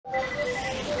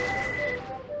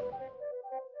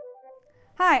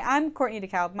Hi, I'm Courtney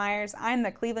DeKalb-Myers. I'm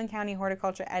the Cleveland County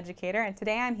Horticulture Educator, and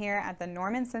today I'm here at the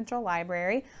Norman Central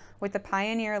Library with the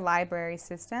Pioneer Library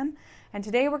System. And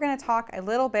today we're going to talk a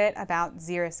little bit about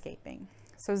xeriscaping.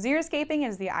 So xeriscaping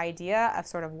is the idea of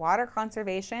sort of water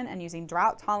conservation and using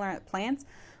drought-tolerant plants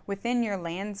within your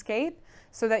landscape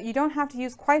so that you don't have to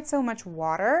use quite so much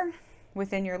water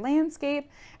within your landscape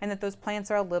and that those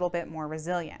plants are a little bit more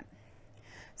resilient.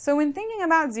 So when thinking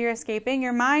about xeriscaping,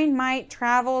 your mind might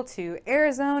travel to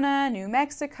Arizona, New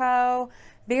Mexico,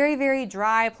 very, very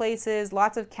dry places,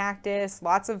 lots of cactus,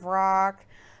 lots of rock.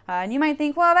 And you might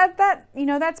think, well,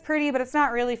 that's pretty, but it's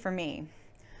not really for me.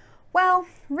 Well,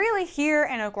 really here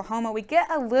in Oklahoma, we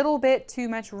get a little bit too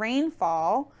much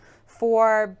rainfall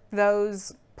for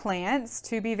those plants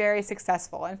to be very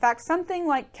successful. In fact, something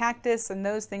like cactus and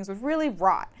those things would really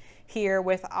rot here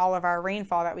with all of our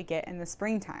rainfall that we get in the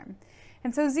springtime.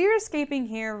 And so xeriscaping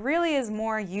here really is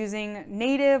more using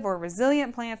native or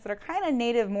resilient plants that are kind of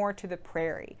native more to the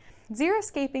prairie.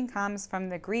 Xeriscaping comes from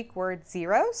the Greek word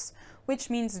xeros, which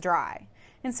means dry.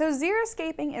 And so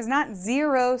xeriscaping is not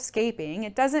zero-scaping.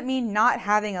 It doesn't mean not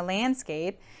having a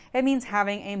landscape. It means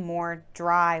having a more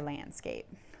dry landscape.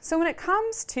 So when it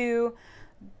comes to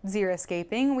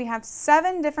xeriscaping, we have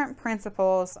 7 different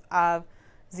principles of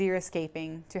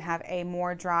xeriscaping to have a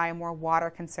more dry, more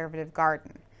water-conservative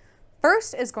garden.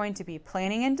 First is going to be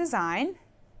planning and design.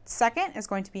 Second is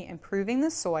going to be improving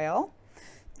the soil.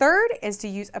 Third is to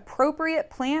use appropriate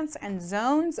plants and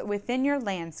zones within your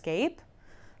landscape.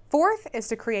 Fourth is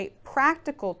to create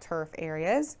practical turf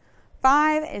areas.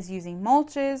 5 is using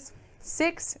mulches.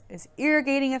 6 is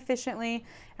irrigating efficiently.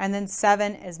 And then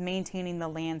 7 is maintaining the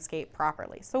landscape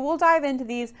properly. So we'll dive into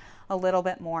these a little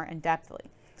bit more in depthly,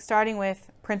 starting with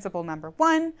principle number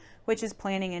 1, which is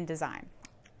planning and design.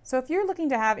 So if you're looking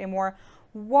to have a more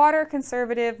water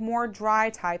conservative, more dry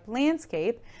type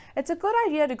landscape, it's a good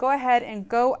idea to go ahead and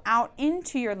go out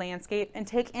into your landscape and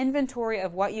take inventory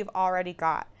of what you've already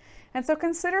got. And so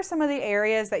consider some of the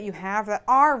areas that you have that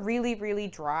are really, really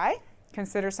dry.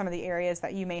 Consider some of the areas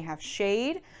that you may have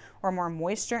shade or more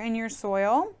moisture in your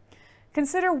soil.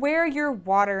 Consider where your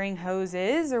watering hose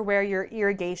is or where your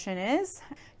irrigation is.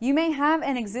 You may have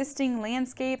an existing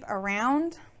landscape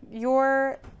around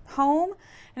your home,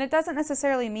 and it doesn't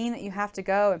necessarily mean that you have to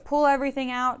go and pull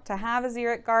everything out to have a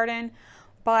xeric garden,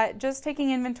 but just taking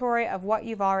inventory of what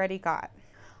you've already got.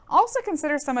 Also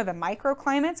consider some of the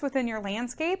microclimates within your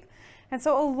landscape. And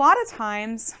so a lot of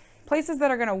times, places that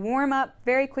are going to warm up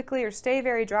very quickly or stay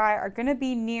very dry are going to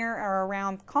be near or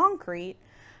around concrete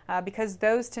because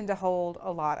those tend to hold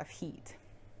a lot of heat.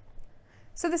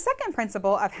 So the second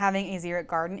principle of having a xeric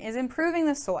garden is improving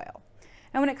the soil.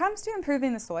 And when it comes to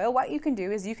improving the soil, what you can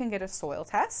do is you can get a soil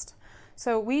test.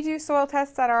 So we do soil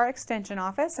tests at our extension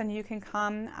office, and you can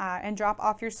come and drop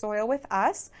off your soil with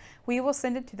us. We will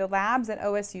send it to the labs at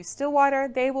OSU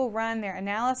Stillwater. They will run their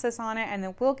analysis on it, and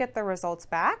then we'll get the results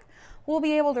back. We'll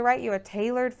be able to write you a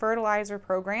tailored fertilizer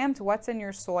program to what's in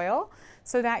your soil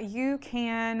so that you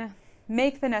can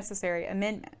make the necessary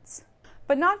amendments.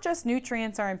 But not just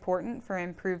nutrients are important for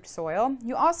improved soil.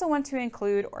 You also want to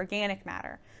include organic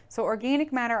matter. So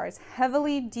organic matter is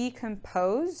heavily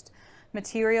decomposed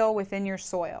material within your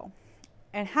soil.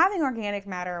 And having organic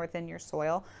matter within your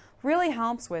soil really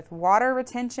helps with water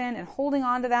retention and holding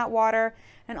on to that water,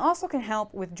 and also can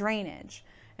help with drainage.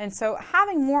 And so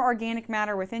having more organic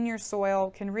matter within your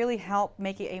soil can really help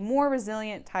make it a more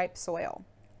resilient type soil.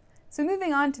 So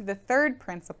moving on to the third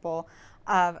principle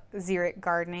of xeric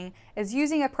gardening is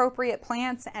using appropriate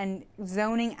plants and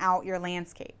zoning out your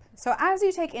landscape. So as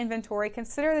you take inventory,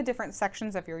 consider the different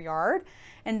sections of your yard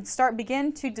and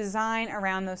begin to design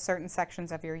around those certain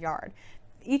sections of your yard.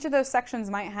 Each of those sections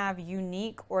might have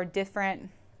unique or different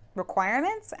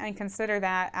requirements, and consider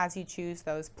that as you choose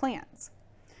those plants.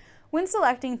 When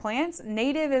selecting plants,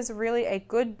 native is really a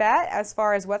good bet as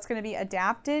far as what's going to be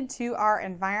adapted to our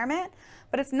environment,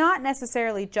 but it's not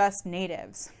necessarily just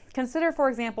natives. Consider, for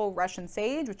example, Russian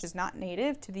sage, which is not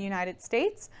native to the United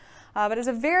States, but is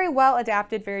a very well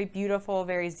adapted, very beautiful,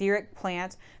 very xeric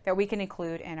plant that we can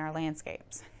include in our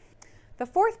landscapes. The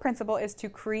fourth principle is to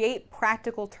create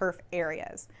practical turf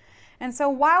areas. And so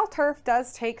while turf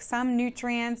does take some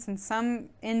nutrients and some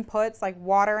inputs like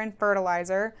water and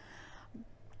fertilizer,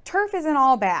 turf isn't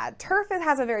all bad. Turf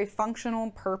has a very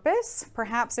functional purpose.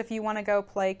 Perhaps if you want to go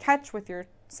play catch with your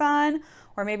son,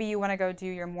 or maybe you want to go do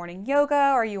your morning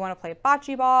yoga, or you want to play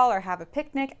bocce ball or have a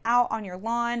picnic out on your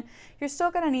lawn, you're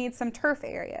still going to need some turf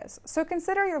areas. So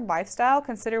consider your lifestyle,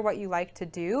 consider what you like to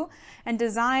do, and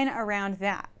design around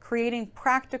that, creating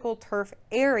practical turf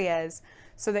areas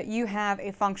so that you have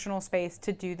a functional space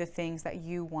to do the things that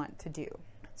you want to do.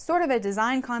 Sort of a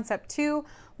design concept too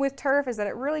with turf is that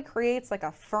it really creates like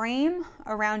a frame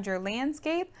around your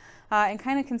landscape and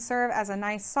kind of can serve as a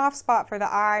nice soft spot for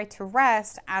the eye to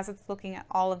rest as it's looking at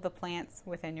all of the plants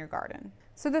within your garden.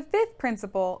 So the fifth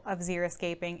principle of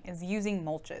xeriscaping is using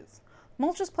mulches.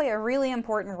 Mulches play a really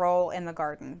important role in the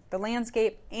garden, the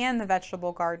landscape and the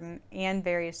vegetable garden and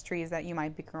various trees that you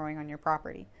might be growing on your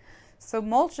property. So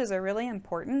mulches are really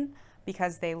important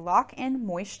because they lock in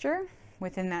moisture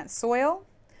within that soil.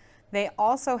 They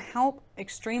also help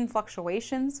extreme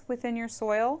fluctuations within your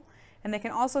soil, and they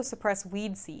can also suppress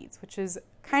weed seeds, which is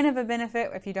kind of a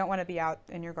benefit if you don't want to be out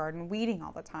in your garden weeding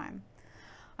all the time.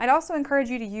 I'd also encourage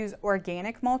you to use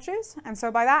organic mulches, and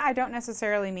so by that I don't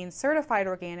necessarily mean certified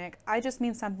organic, I just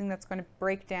mean something that's going to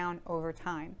break down over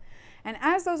time. And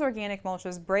as those organic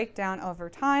mulches break down over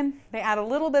time, they add a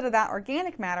little bit of that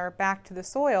organic matter back to the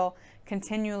soil,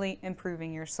 continually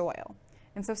improving your soil.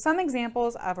 And so some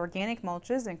examples of organic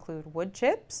mulches include wood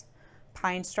chips,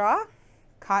 pine straw,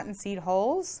 cottonseed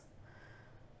hulls,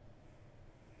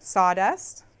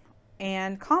 sawdust,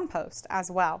 and compost as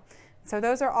well. So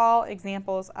those are all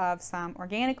examples of some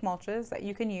organic mulches that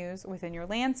you can use within your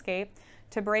landscape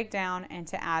to break down and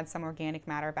to add some organic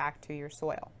matter back to your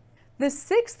soil. The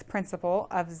sixth principle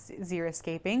of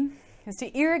xeriscaping is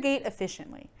to irrigate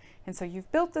efficiently. And so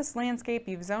you've built this landscape,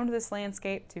 you've zoned this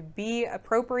landscape to be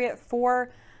appropriate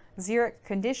for xeric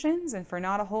conditions and for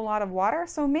not a whole lot of water.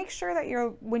 So make sure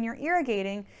that when you're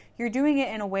irrigating, you're doing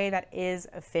it in a way that is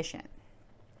efficient.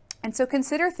 And so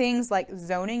consider things like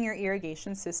zoning your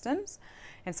irrigation systems.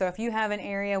 And so if you have an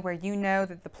area where you know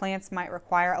that the plants might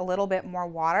require a little bit more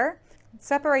water,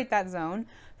 separate that zone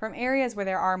from areas where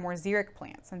there are more xeric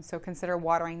plants. And so consider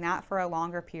watering that for a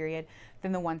longer period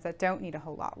than the ones that don't need a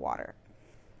whole lot of water.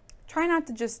 Try not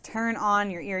to just turn on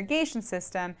your irrigation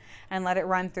system and let it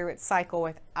run through its cycle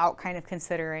without kind of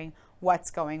considering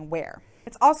what's going where.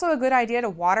 It's also a good idea to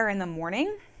water in the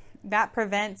morning. That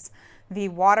prevents the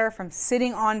water from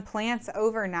sitting on plants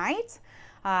overnight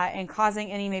and causing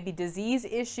any maybe disease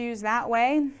issues that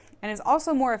way. And is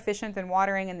also more efficient than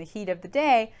watering in the heat of the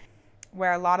day,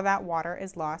 where a lot of that water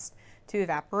is lost to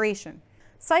evaporation.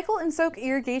 Cycle and soak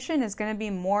irrigation is going to be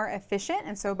more efficient,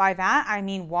 and so by that I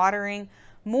mean watering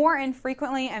more and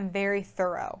frequently and very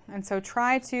thorough. And so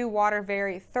try to water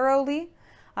very thoroughly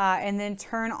and then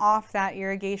turn off that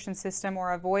irrigation system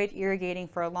or avoid irrigating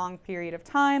for a long period of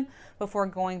time before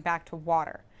going back to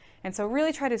water. And so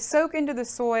really try to soak into the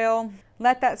soil,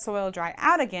 let that soil dry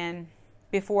out again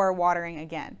before watering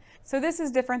again. So this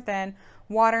is different than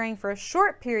watering for a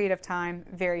short period of time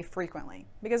very frequently.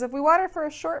 Because if we water for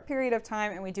a short period of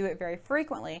time and we do it very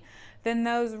frequently, then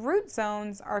those root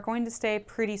zones are going to stay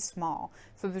pretty small.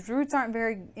 So the roots aren't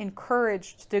very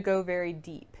encouraged to go very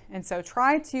deep. And so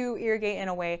try to irrigate in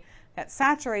a way that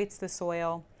saturates the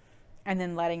soil and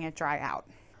then letting it dry out.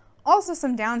 Also,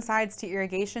 some downsides to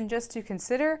irrigation just to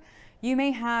consider. You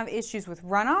may have issues with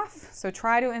runoff, so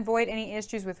try to avoid any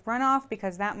issues with runoff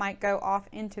because that might go off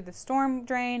into the storm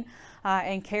drain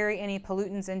and carry any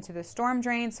pollutants into the storm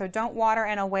drain, so don't water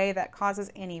in a way that causes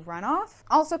any runoff.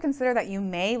 Also consider that you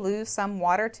may lose some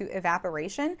water to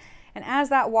evaporation, and as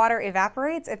that water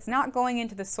evaporates, it's not going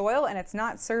into the soil and it's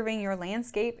not serving your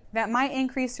landscape. That might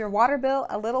increase your water bill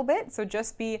a little bit, so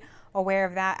just be aware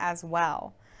of that as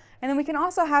well. And then we can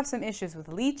also have some issues with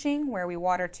leaching where we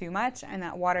water too much and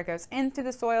that water goes into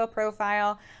the soil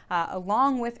profile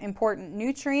along with important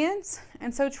nutrients.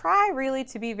 And so try really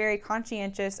to be very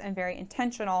conscientious and very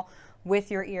intentional with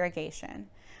your irrigation.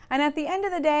 And at the end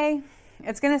of the day,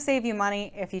 it's going to save you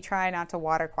money if you try not to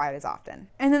water quite as often.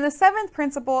 And then the seventh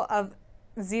principle of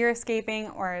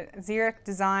xeriscaping or xeric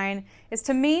design is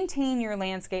to maintain your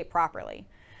landscape properly.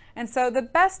 And so the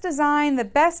best design, the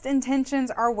best intentions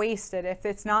are wasted if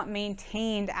it's not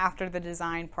maintained after the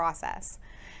design process.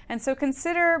 And so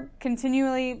consider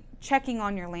continually checking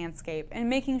on your landscape and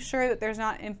making sure that there's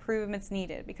not improvements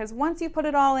needed, because once you put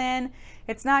it all in,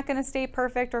 it's not going to stay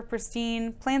perfect or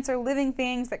pristine. Plants are living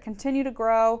things that continue to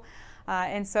grow,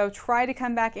 and so try to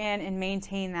come back in and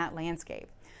maintain that landscape.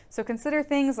 So consider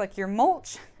things like your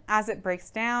mulch. As it breaks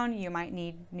down, you might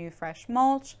need new fresh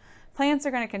mulch. Plants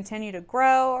are going to continue to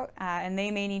grow and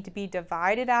they may need to be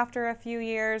divided after a few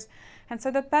years. And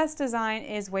so the best design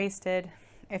is wasted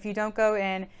if you don't go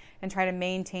in and try to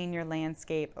maintain your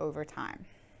landscape over time.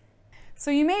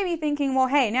 So you may be thinking, well,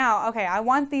 hey, now, okay, I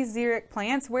want these xeric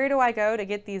plants. Where do I go to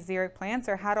get these xeric plants,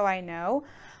 or how do I know?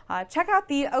 Check out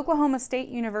the Oklahoma State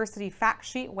University fact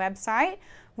sheet website.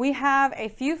 We have a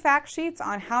few fact sheets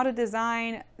on how to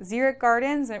design xeric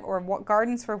gardens or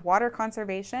gardens for water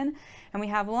conservation, and we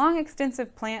have long,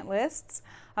 extensive plant lists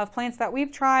of plants that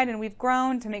we've tried and we've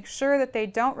grown to make sure that they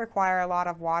don't require a lot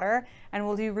of water and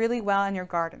will do really well in your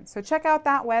garden. So check out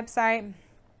that website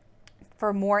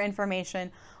for more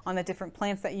information on the different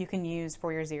plants that you can use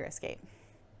for your xeriscape.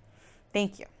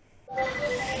 Thank you.